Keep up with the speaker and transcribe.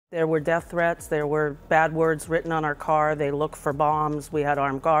There were death threats, there were bad words written on our car, they looked for bombs, we had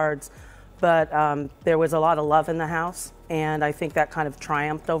armed guards, but there was a lot of love in the house, and I think that kind of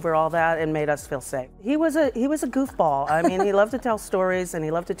triumphed over all that and made us feel safe. He was a goofball. I mean, he loved to tell stories, and he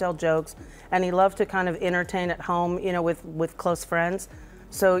loved to tell jokes, and he loved to kind of entertain at home, you know, with close friends.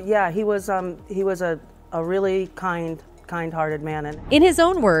 So yeah, he was a really kind-hearted man. In his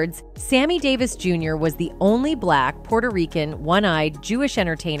own words, Sammy Davis Jr. was the only black, Puerto Rican, one-eyed Jewish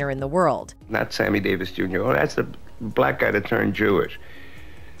entertainer in the world. Not Sammy Davis Jr. Oh, that's the black guy that turned Jewish.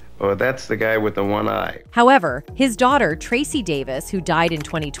 Oh, that's the guy with the one eye. However, his daughter, Tracy Davis, who died in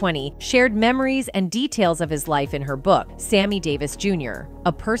 2020, shared memories and details of his life in her book, Sammy Davis Jr.,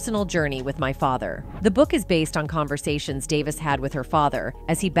 A Personal Journey with My Father. The book is based on conversations Davis had with her father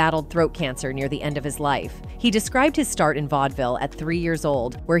as he battled throat cancer near the end of his life. He described his start in vaudeville at 3 years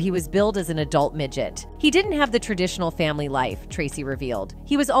old, where he was billed as an adult midget. He didn't have the traditional family life, Tracy revealed.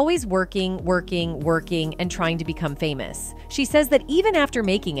 He was always working, and trying to become famous. She says that even after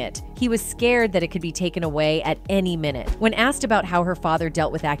making it, he was scared that it could be taken away at any minute. When asked about how her father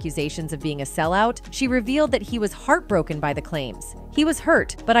dealt with accusations of being a sellout, she revealed that he was heartbroken by the claims. He was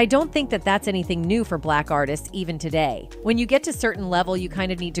hurt, but I don't think that that's anything new for black artists even today. When you get to a certain level, you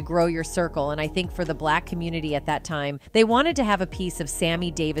kind of need to grow your circle, and I think for the black community at that time, they wanted to have a piece of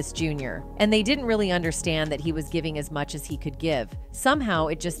Sammy Davis Jr., and they didn't really understand that he was giving as much as he could give. Somehow,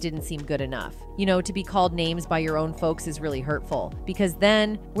 it just didn't seem good enough. You know, to be called names by your own folks is really hurtful, because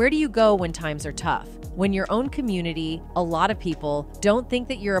then, where do you go when times are tough? When your own community, a lot of people, don't think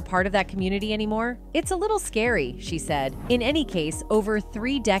that you're a part of that community anymore? It's a little scary, she said. In any case, over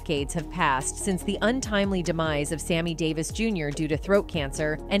 3 decades have passed since the untimely demise of Sammy Davis Jr. due to throat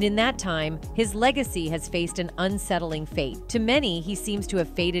cancer, and in that time, his legacy has faced an unsettling fate. To many, he seems to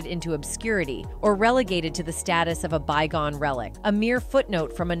have faded into obscurity or relegated to the status of a bygone relic, a mere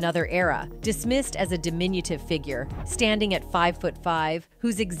footnote from another era, dismissed as a diminutive figure, standing at 5'5",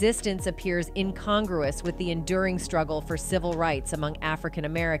 whose existence appears incongruous with the enduring struggle for civil rights among African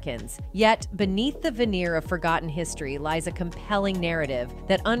Americans. Yet, beneath the veneer of forgotten history lies a compelling narrative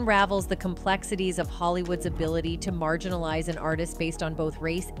that unravels the complexities of Hollywood's ability to marginalize an artist based on both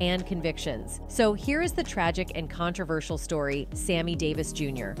race and convictions. So here is the tragic and controversial story, Sammy Davis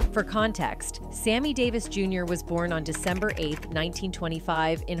Jr. For context, Sammy Davis Jr. was born on December 8,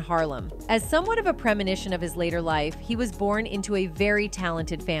 1925 in Harlem. As somewhat of a premonition of his later life, he was born into a very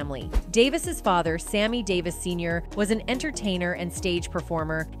talented family. Davis's father, Sammy Davis Sr., was an entertainer and stage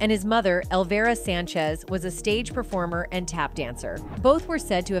performer, and his mother, Elvera Sanchez, was a stage performer and tap dancer. Both were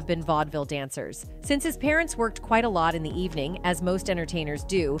said to have been vaudeville dancers. Since his parents worked quite a lot in the evening, as most entertainers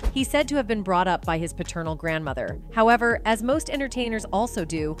do, he's said to have been brought up by his paternal grandmother. However, as most entertainers also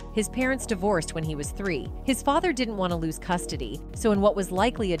do, his parents divorced when he was 3. His father didn't want to lose custody, so in what was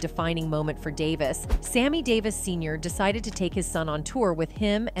likely a defining moment for Davis, Sammy Davis Sr. decided to take his son on tour with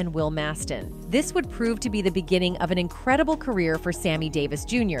him and Will Mastin. This would prove to be the beginning of an incredible career for Sammy Davis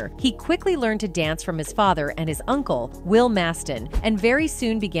Jr. He quickly learned to dance from his father and his uncle, Will Mastin, and very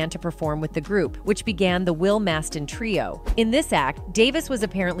soon began to perform with the group, which began the Will Mastin Trio. In this act, Davis was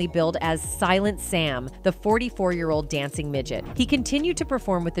apparently billed as Silent Sam, the 44-year-old dancing midget. He continued to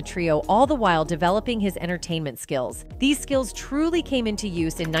perform with the trio all the while developing his entertainment skills. These skills truly came into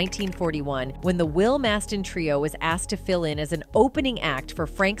use in 1941 when the Will Mastin Trio was asked to fill in as an opening act for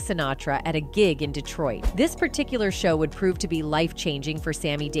Frank Sinatra at a gig in Detroit. This particular show would prove to be life-changing for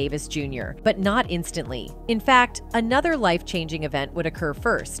Sammy Davis Jr., but not instantly. In fact, another life-changing event would occur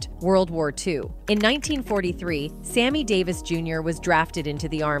first: World War II. In 1943, Sammy Davis Jr. was drafted into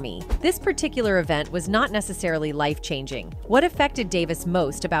the Army. This particular event was not necessarily life-changing. What affected Davis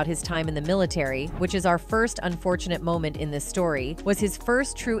most about his time in the military, which is our first unfortunate moment in this story, was his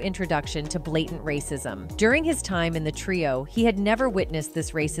first true introduction to blatant racism. During his time in the trio, he had never witnessed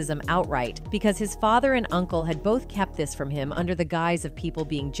this racism outright because his father and uncle had both kept this from him under the guise of people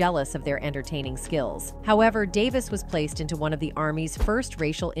being jealous of their entertaining skills. However, Davis was placed into one of the Army's first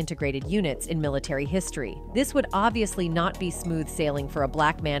racial integrated units in military history. This would obviously not be smooth sailing for a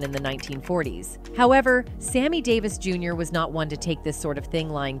black man in the 1940s. However, Sammy Davis Jr. was not one to take this sort of thing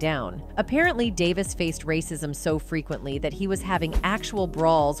lying down. Apparently, Davis faced racism so frequently that he was having actual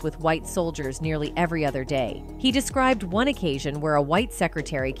brawls with white soldiers nearly every other day. He described one occasion where a white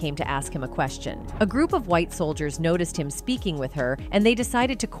secretary came to ask him a question. A group of white soldiers noticed him speaking with her, and they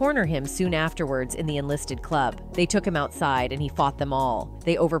decided to corner him soon afterwards in the enlisted club. They took him outside, and he fought them all.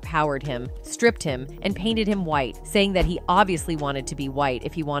 They overpowered him, stripped him, and painted him white, saying that he obviously wanted to be white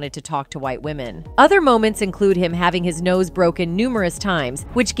if he wanted to talk to white women. Other moments include him having his nose broken numerous times,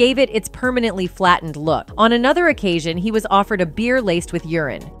 which gave it its permanently flattened look. On another occasion, he was offered a beer laced with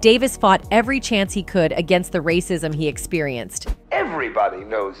urine. Davis fought every chance he could against the racism he experienced. Everybody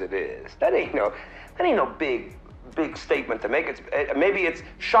knows it is. That ain't no big statement to make. Maybe it's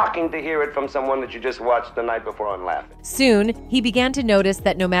shocking to hear it from someone that you just watched the night before and laughing. Soon, he began to notice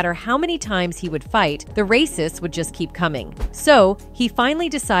that no matter how many times he would fight, the racists would just keep coming. So, he finally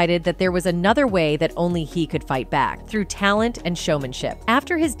decided that there was another way that only he could fight back, through talent and showmanship.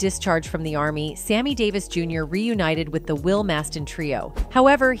 After his discharge from the Army, Sammy Davis Jr. reunited with the Will Maston Trio.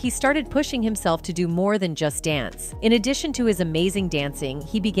 However, he started pushing himself to do more than just dance. In addition to his amazing dancing,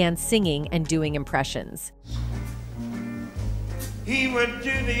 he began singing and doing impressions. He went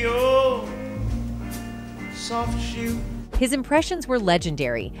to the old soft shoe. His impressions were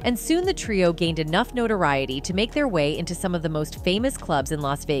legendary, and soon the trio gained enough notoriety to make their way into some of the most famous clubs in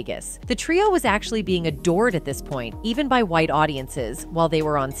Las Vegas. The trio was actually being adored at this point, even by white audiences, while they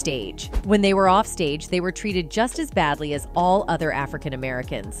were on stage. When they were off stage, they were treated just as badly as all other African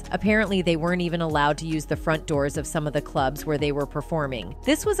Americans. Apparently, they weren't even allowed to use the front doors of some of the clubs where they were performing.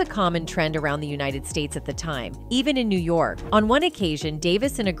 This was a common trend around the United States at the time, even in New York. On one occasion,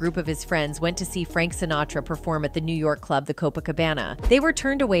 Davis and a group of his friends went to see Frank Sinatra perform at the New York club the Copacabana. They were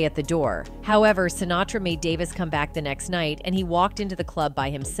turned away at the door. However, Sinatra made Davis come back the next night, and he walked into the club by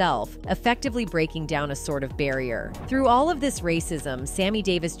himself, effectively breaking down a sort of barrier. Through all of this racism, Sammy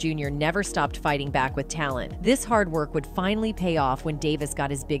Davis Jr. never stopped fighting back with talent. This hard work would finally pay off when Davis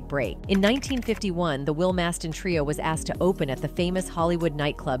got his big break. In 1951, the Will Maston Trio was asked to open at the famous Hollywood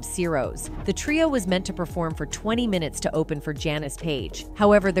nightclub Ciro's. The trio was meant to perform for 20 minutes to open for Janis Paige.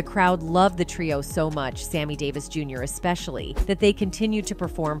 However, the crowd loved the trio so much, Sammy Davis Jr. especially, that they continued to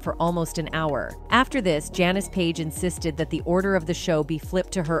perform for almost an hour. After this, Janis Paige insisted that the order of the show be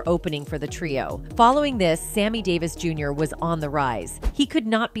flipped to her opening for the trio. Following this, Sammy Davis Jr. was on the rise. He could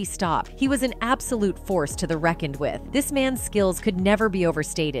not be stopped. He was an absolute force to be reckoned with. This man's skills could never be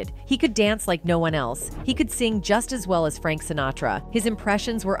overstated. He could dance like no one else. He could sing just as well as Frank Sinatra. His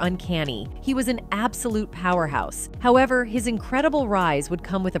impressions were uncanny. He was an absolute powerhouse. However, his incredible rise would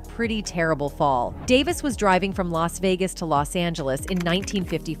come with a pretty terrible fall. Davis was driving from Las Vegas to Los Angeles in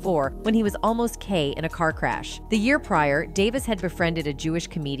 1954 when he was almost K in a car crash. The year prior, Davis had befriended a Jewish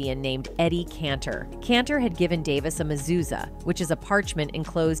comedian named Eddie Cantor. Cantor had given Davis a mezuzah, which is a parchment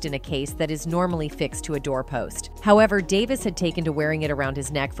enclosed in a case that is normally fixed to a doorpost. However, Davis had taken to wearing it around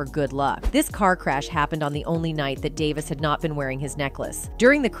his neck for good luck. This car crash happened on the only night that Davis had not been wearing his necklace.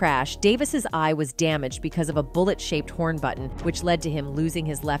 During the crash, Davis's eye was damaged because of a bullet-shaped horn button, which led to him losing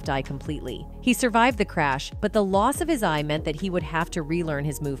his left eye completely. He survived the crash, but the loss of his eye meant that he would have to relearn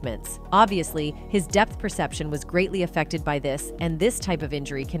his movements. Obviously, his depth perception was greatly affected by this, and this type of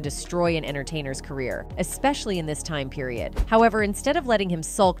injury can destroy an entertainer's career, especially in this time period. However, instead of letting him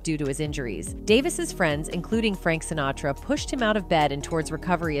sulk due to his injuries, Davis's friends, including Frank Sinatra, pushed him out of bed and towards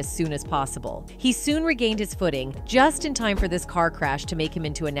recovery as soon as possible. He soon regained his footing, just in time for this car crash to make him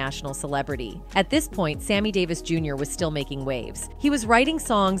into a national celebrity. At this point, Sammy Davis Jr. was still making waves. He was writing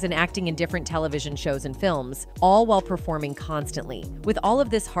songs and acting in different television shows and films, all while performing constantly. With all of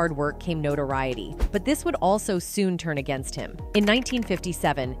this hard work came notoriety, but this would also soon turn against him. In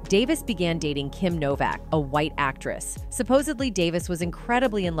 1957, Davis began dating Kim Novak, a white actress. Supposedly, Davis was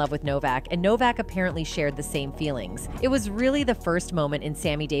incredibly in love with Novak, and Novak apparently shared the same feelings. It was really the first moment in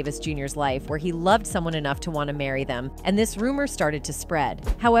Sammy Davis Jr.'s life where he loved someone enough to want to marry them, and this rumor started to spread.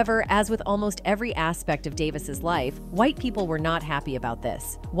 However, as with almost every aspect of Davis's life, white people were not happy about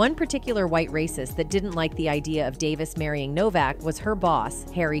this. One particular white racist that didn't like the idea of Davis marrying Novak was her boss,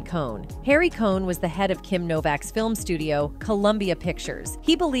 Harry Cohn. Harry Cohn was the head of Kim Novak's film studio, Columbia Pictures.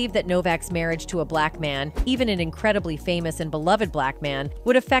 He believed that Novak's marriage to a black man, even an incredibly famous and beloved black man,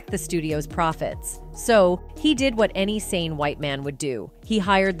 would affect the studio's profits. So, he did what any sane white man would do. He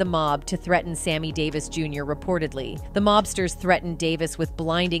hired the mob to threaten Sammy Davis Jr. reportedly. The mobsters threatened Davis with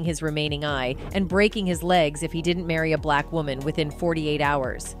blinding his remaining eye and breaking his legs if he didn't marry a black woman within 48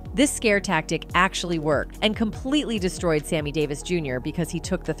 hours. This scare tactic actually worked and completely destroyed Sammy Davis Jr. because he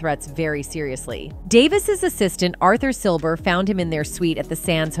took the threats very seriously. Davis's assistant, Arthur Silber, found him in their suite at the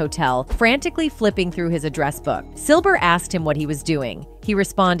Sands Hotel, frantically flipping through his address book. Silber asked him what he was doing. He He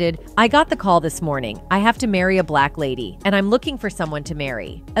responded, "I got the call this morning. I have to marry a black lady, and I'm looking for someone to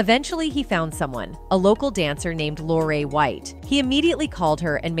marry." Eventually, he found someone, a local dancer named Lorraine White. He immediately called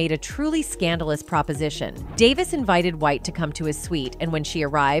her and made a truly scandalous proposition. Davis invited White to come to his suite, and when she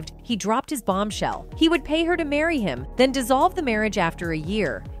arrived, he dropped his bombshell. He would pay her to marry him, then dissolve the marriage after a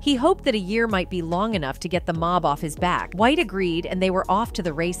year. He hoped that a year might be long enough to get the mob off his back. White agreed, and they were off to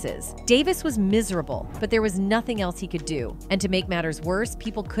the races. Davis was miserable, but there was nothing else he could do. And to make matters worse,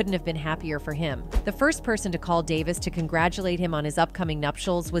 people couldn't have been happier for him. The first person to call Davis to congratulate him on his upcoming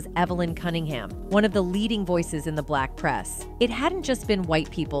nuptials was Evelyn Cunningham, one of the leading voices in the black press. It hadn't just been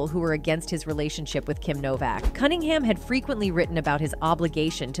white people who were against his relationship with Kim Novak. Cunningham had frequently written about his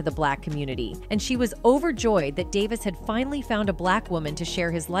obligation to the black community, and she was overjoyed that Davis had finally found a black woman to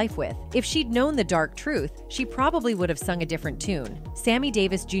share his life with. If she'd known the dark truth, she probably would have sung a different tune. Sammy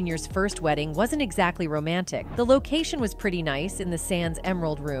Davis Jr.'s first wedding wasn't exactly romantic. The location was pretty nice in the Sands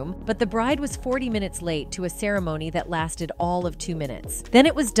Emerald Room, but the bride was 40 minutes late to a ceremony that lasted all of 2 minutes. Then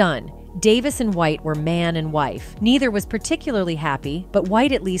it was done. Davis and White were man and wife. Neither was particularly happy, but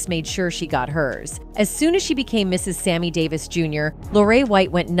White at least made sure she got hers. As soon as she became Mrs. Sammy Davis Jr., Lorraine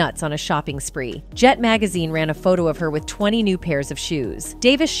White went nuts on a shopping spree. Jet magazine ran a photo of her with 20 new pairs of shoes.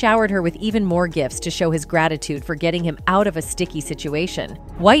 Davis showered her with even more gifts to show his gratitude for getting him out of a sticky situation.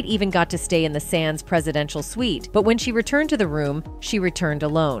 White even got to stay in the Sands presidential suite, but when she returned to the room, she returned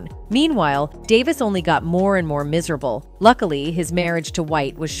alone. Meanwhile, Davis only got more and more miserable. Luckily, his marriage to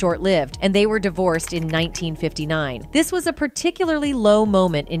White was short-lived, and they were divorced in 1959. This was a particularly low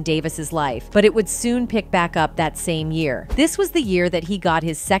moment in Davis's life, but it would soon pick back up that same year. This was the year that he got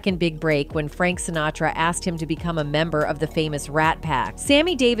his second big break when Frank Sinatra asked him to become a member of the famous Rat Pack.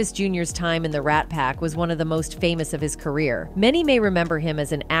 Sammy Davis Jr.'s time in the Rat Pack was one of the most famous of his career. Many may remember him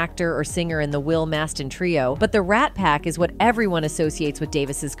as an actor or singer in the Will Maston Trio, but the Rat Pack is what everyone associates with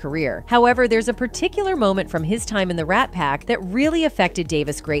Davis's career. However, there's a particular moment from his time in the Rat Pack that really affected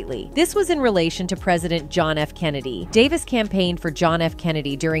Davis greatly. This was in relation to President John F. Kennedy. Davis campaigned for John F.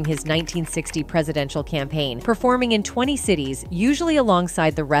 Kennedy during his 1960 presidential campaign, performing in 20 cities, usually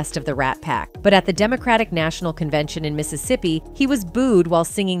alongside the rest of the Rat Pack. But at the Democratic National Convention in Mississippi, he was booed while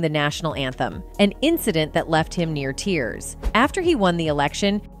singing the national anthem, an incident that left him near tears. After he won the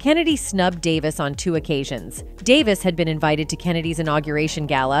election, Kennedy snubbed Davis on 2 occasions. Davis had been invited to Kennedy's inauguration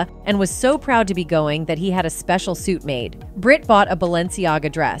gala and was so proud to be going that he had a special suit made. Britt bought a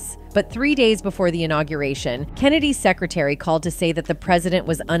Balenciaga dress. But 3 days before the inauguration, Kennedy's secretary called to say that the president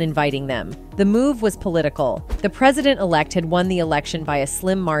was uninviting them. The move was political. The president-elect had won the election by a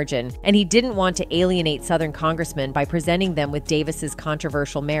slim margin, and he didn't want to alienate Southern congressmen by presenting them with Davis's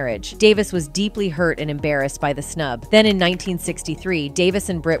controversial marriage. Davis was deeply hurt and embarrassed by the snub. Then in 1963, Davis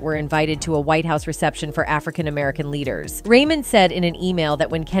and Britt were invited to a White House reception for African-American leaders. Raymond said in an email that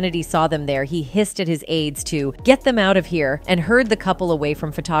when Kennedy saw them there, he hissed at his aides to get them out of here and hurried the couple away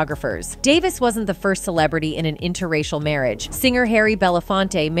from photographers. Davis wasn't the first celebrity in an interracial marriage. Singer Harry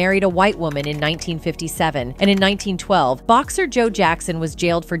Belafonte married a white woman in 1957, and in 1912, boxer Joe Jackson was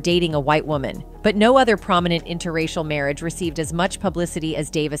jailed for dating a white woman. But no other prominent interracial marriage received as much publicity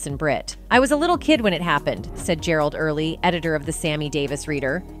as Davis and Britt. "I was a little kid when it happened," said Gerald Early, editor of the Sammy Davis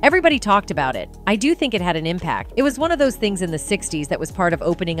Reader. "Everybody talked about it. I do think it had an impact. It was one of those things in the 60s that was part of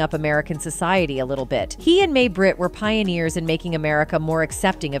opening up American society a little bit. He and Mae Britt were pioneers in making America more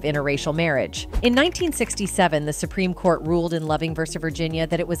accepting of interracial marriage." In 1967, the Supreme Court ruled in Loving v. Virginia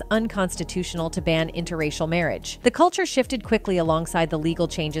that it was unconstitutional to ban interracial marriage. The culture shifted quickly alongside the legal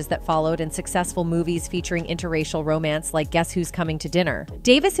changes that followed, and successful movies featuring interracial romance like Guess Who's Coming to Dinner.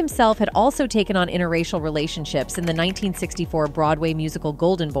 Davis himself had also taken on interracial relationships in the 1964 Broadway musical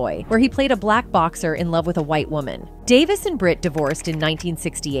Golden Boy, where he played a black boxer in love with a white woman. Davis and Britt divorced in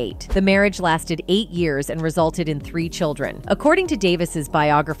 1968. The marriage lasted 8 years and resulted in 3 children. According to Davis's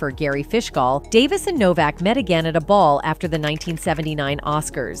biographer Gary Fishgall, Davis and Novak met again at a ball after the 1979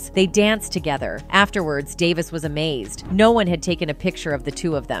 Oscars. They danced together. Afterwards, Davis was amazed. No one had taken a picture of the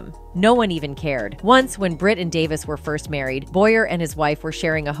two of them. No one even cared. Once, when Britt and Davis were first married, Boyer and his wife were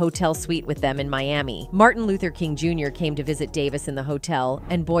sharing a hotel suite with them in Miami. Martin Luther King Jr. came to visit Davis in the hotel,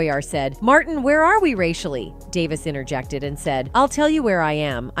 and Boyer said, "Martin, where are we racially?" Davis interjected and said, "I'll tell you where I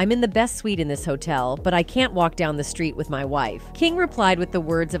am. I'm in the best suite in this hotel, but I can't walk down the street with my wife." King replied with the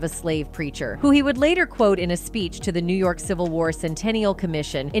words of a slave preacher, who he would later quote in a speech to the New York Civil War Centennial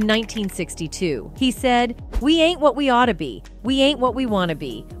Commission in 1962. He said, "We ain't what we ought to be. We ain't what we want to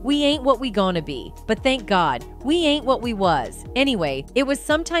be. We We ain't what we gonna be, but thank God, we ain't what we was. Anyway, it was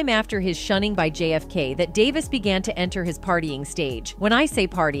sometime after his shunning by JFK that Davis began to enter his partying stage. When I say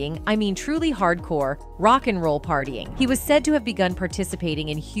partying, I mean truly hardcore, rock and roll partying. He was said to have begun participating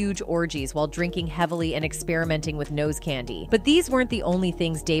in huge orgies while drinking heavily and experimenting with nose candy. But these weren't the only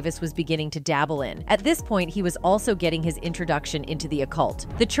things Davis was beginning to dabble in. At this point, he was also getting his introduction into the occult.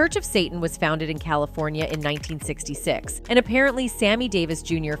 The Church of Satan was founded in California in 1966, and apparently Sammy Davis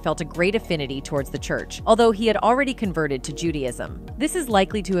Jr. felt a great affinity towards the church, although he had already converted to Judaism. This is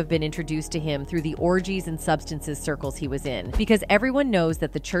likely to have been introduced to him through the orgies and substances circles he was in, because everyone knows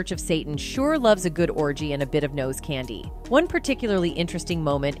that the Church of Satan sure loves a good orgy and a bit of nose candy. One particularly interesting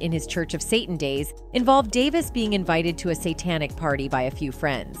moment in his Church of Satan days involved Davis being invited to a satanic party by a few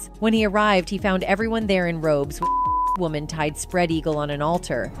friends. When he arrived, he found everyone there in robes with woman tied spread eagle on an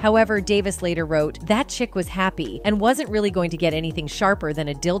altar. However, Davis later wrote, "That chick was happy and wasn't really going to get anything sharper than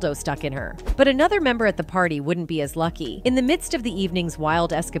a dildo stuck in her." But another member at the party wouldn't be as lucky. In the midst of the evening's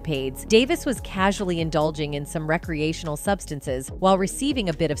wild escapades, Davis was casually indulging in some recreational substances while receiving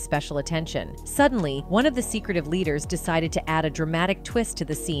a bit of special attention. Suddenly, one of the secretive leaders decided to add a dramatic twist to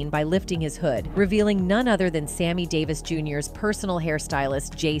the scene by lifting his hood, revealing none other than Sammy Davis Jr.'s personal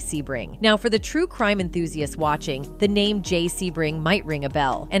hairstylist, Jay Sebring. Now, for the true crime enthusiasts watching, the name Jay Sebring might ring a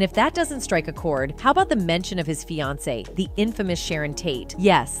bell. And if that doesn't strike a chord, how about the mention of his fiancée, the infamous Sharon Tate?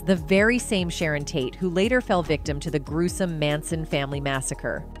 Yes, the very same Sharon Tate who later fell victim to the gruesome Manson family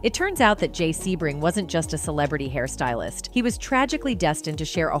massacre. It turns out that Jay Sebring wasn't just a celebrity hairstylist. He was tragically destined to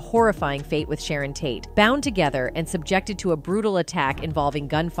share a horrifying fate with Sharon Tate, bound together and subjected to a brutal attack involving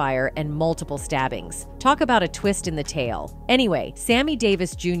gunfire and multiple stabbings. Talk about a twist in the tale. Anyway, Sammy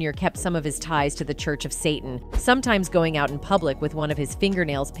Davis Jr. kept some of his ties to the Church of Satan, sometimes going out in public with one of his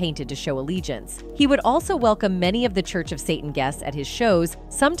fingernails painted to show allegiance. He would also welcome many of the Church of Satan guests at his shows,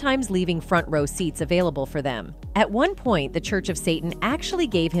 sometimes leaving front row seats available for them. At one point, the Church of Satan actually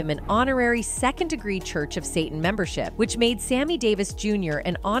gave him an honorary second-degree Church of Satan membership, which made Sammy Davis Jr.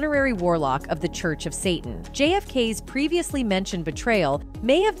 an honorary warlock of the Church of Satan. JFK's previously mentioned betrayal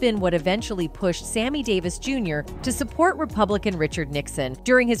may have been what eventually pushed Sammy Davis Jr. to support Republican Richard Nixon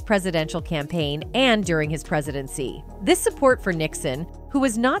during his presidential campaign and during his presidency. This support for Nixon, who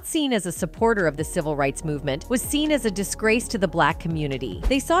was not seen as a supporter of the civil rights movement, was seen as a disgrace to the black community.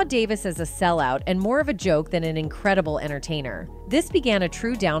 They saw Davis as a sellout and more of a joke than an incredible entertainer. This began a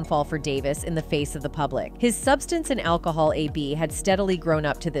true downfall for Davis in the face of the public. His substance and alcohol AB had steadily grown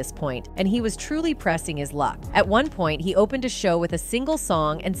up to this point, and he was truly pressing his luck. At one point, he opened a show with a single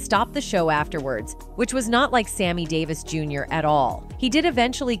song and stopped the show afterwards, which was not like Sammy Davis Jr. at all. He did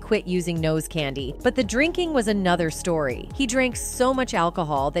eventually quit using nose candy, but the drinking was another story. He drank so much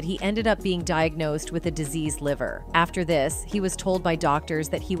alcohol that he ended up being diagnosed with a diseased liver. After this, he was told by doctors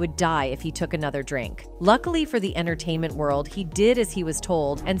that he would die if he took another drink. Luckily for the entertainment world, he did as he was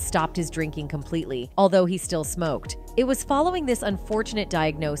told and stopped his drinking completely, although he still smoked. It was following this unfortunate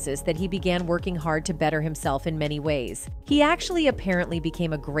diagnosis that he began working hard to better himself in many ways. He actually apparently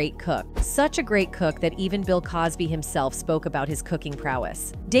became a great cook, such a great cook that even Bill Cosby himself spoke about his cooking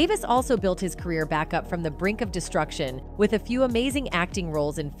prowess. Davis also built his career back up from the brink of destruction with a few amazing acting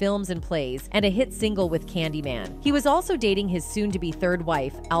roles in films and plays and a hit single with Candyman. He was also dating his soon-to-be third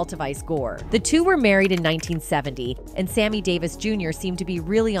wife, Altavice Gore. The two were married in 1970, and Sammy Davis Jr. seemed to be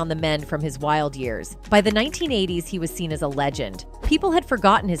really on the mend from his wild years. By the 1980s, he was seen as a legend. People had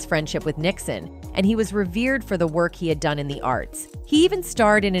forgotten his friendship with Nixon, and he was revered for the work he had done in the arts. He even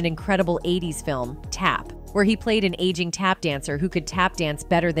starred in an incredible 80s film, Tap, where he played an aging tap dancer who could tap dance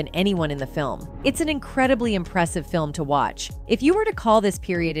better than anyone in the film. It's an incredibly impressive film to watch. If you were to call this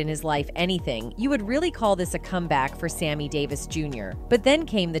period in his life anything, you would really call this a comeback for Sammy Davis Jr. But then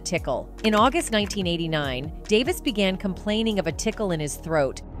came the tickle. In August 1989, Davis began complaining of a tickle in his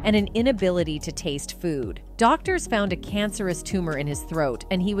throat and an inability to taste food. Doctors found a cancerous tumor in his throat,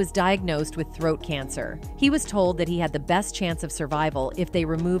 and he was diagnosed with throat cancer. He was told that he had the best chance of survival if they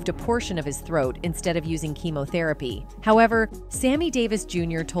removed a portion of his throat instead of using chemotherapy. However, Sammy Davis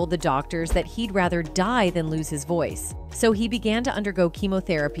Jr. told the doctors that he'd rather die than lose his voice, so he began to undergo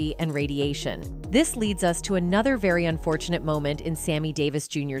chemotherapy and radiation. This leads us to another very unfortunate moment in Sammy Davis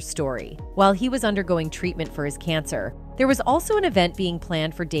Jr.'s story. While he was undergoing treatment for his cancer, there was also an event being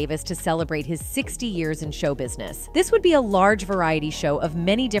planned for Davis to celebrate his 60 years in show business. This would be a large variety show of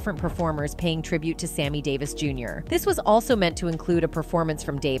many different performers paying tribute to Sammy Davis Jr. This was also meant to include a performance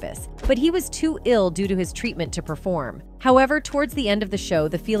from Davis, but he was too ill due to his treatment to perform. However, towards the end of the show,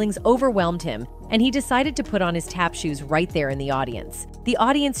 the feelings overwhelmed him, and he decided to put on his tap shoes right there in the audience. The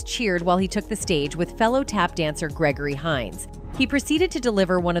audience cheered while he took the stage with fellow tap dancer Gregory Hines. He proceeded to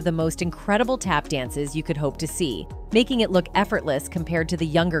deliver one of the most incredible tap dances you could hope to see, making it look effortless compared to the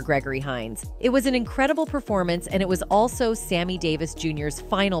younger Gregory Hines. It was an incredible performance, and it was also Sammy Davis Jr.'s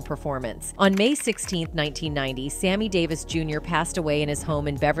final performance. On May 16, 1990, Sammy Davis Jr. passed away in his home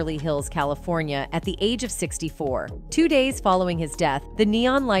in Beverly Hills, California, at the age of 64. 2 days following his death, the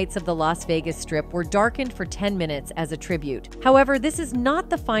neon lights of the Las Vegas Strip were darkened for 10 minutes as a tribute. However, this is not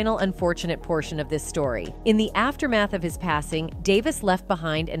the final unfortunate portion of this story. In the aftermath of his passing, Davis left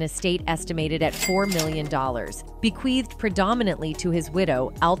behind an estate estimated at $4 million, bequeathed predominantly to his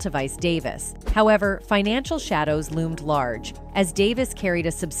widow, Altavice Davis. However, financial shadows loomed large, as Davis carried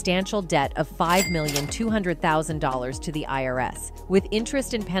a substantial debt of $5,200,000 to the IRS. With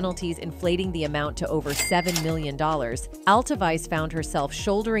interest and penalties inflating the amount to over $7 million, Altavice found herself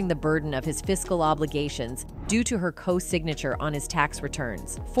shouldering the burden of his fiscal obligations due to her co-signature on his tax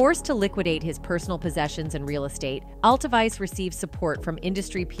returns. Forced to liquidate his personal possessions and real estate, Altavice received support from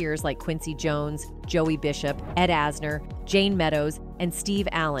industry peers like Quincy Jones, Joey Bishop, Ed Asner, Jane Meadows, and Steve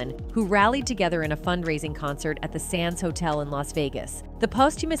Allen, who rallied together in a fundraising concert at the Sands Hotel in Las Vegas. The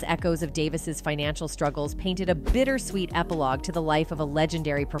posthumous echoes of Davis's financial struggles painted a bittersweet epilogue to the life of a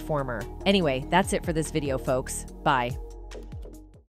legendary performer. Anyway, that's it for this video, folks. Bye.